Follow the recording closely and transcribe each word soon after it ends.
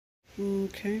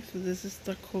Okay, so this is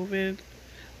the COVID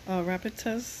rapid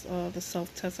test, the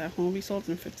self-test at home results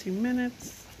in 15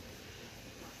 minutes.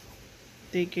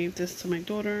 They gave this to my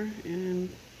daughter in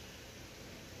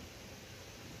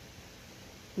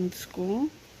school.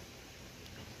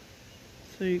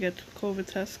 So you get COVID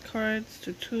test cards,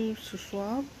 to tubes, to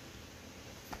swab.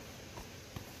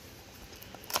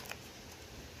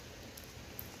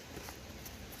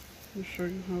 I'll show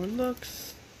you how it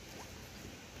looks.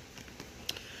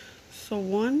 So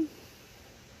one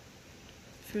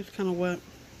feels kind of wet.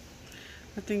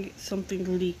 I think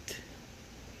something leaked.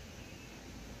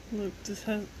 Look, this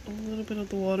has a little bit of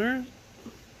the water.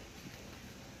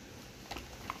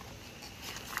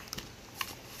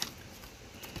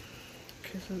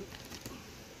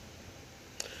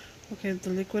 Okay, the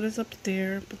liquid is up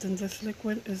there, but then this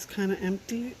liquid is kind of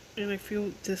empty, and I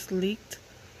feel this leaked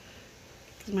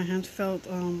because my hand felt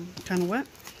kind of wet.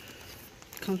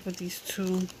 It comes with these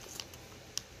two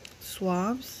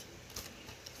swabs,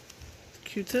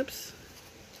 Q-tips,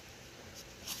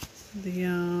 the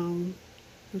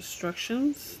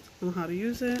instructions on how to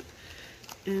use it,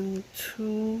 and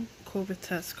two COVID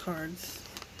test cards.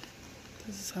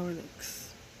 This is how it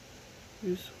looks.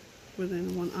 Use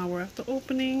within 1 hour after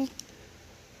opening.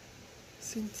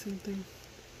 Same thing.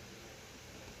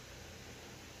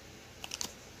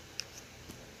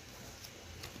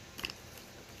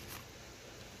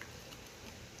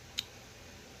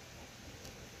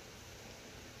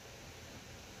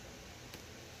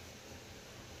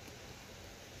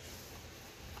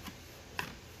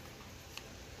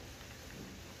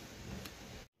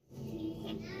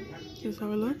 Here's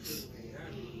how it looks.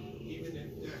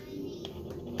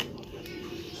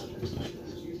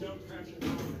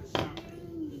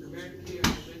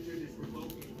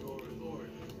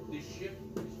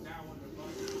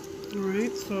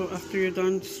 Alright, so after you're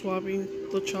done swabbing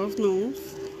the child's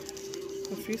nose,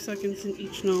 a few seconds in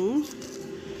each nose,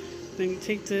 then you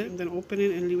take it and then open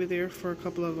it and leave it there for a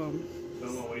couple of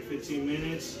wait 15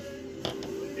 minutes.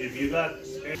 If you got...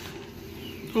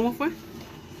 ¿Cómo fue?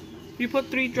 You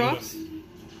put 3 drops?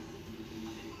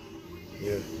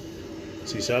 Yeah.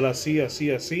 Si sale así,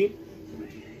 así,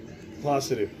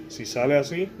 positive. Si sale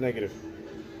así, negative.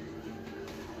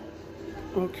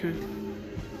 Okay.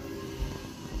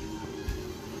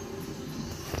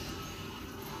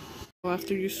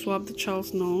 After you swab the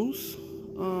child's nose,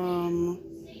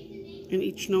 in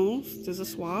each nose there's a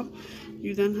swab,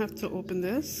 you then have to open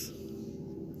this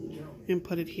and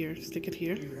put it here, stick it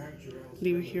here,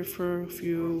 leave it here for a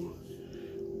few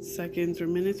seconds or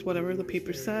minutes, whatever the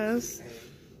paper says.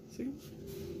 See?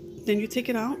 Then you take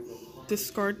it out,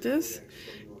 discard this,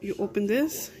 you open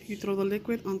this, you throw the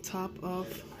liquid on top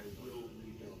of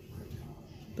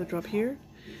the drop here,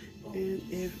 and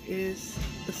if it's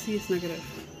a C, it's negative.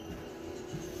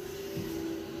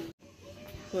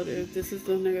 But if this is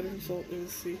the negative result, it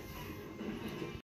is C.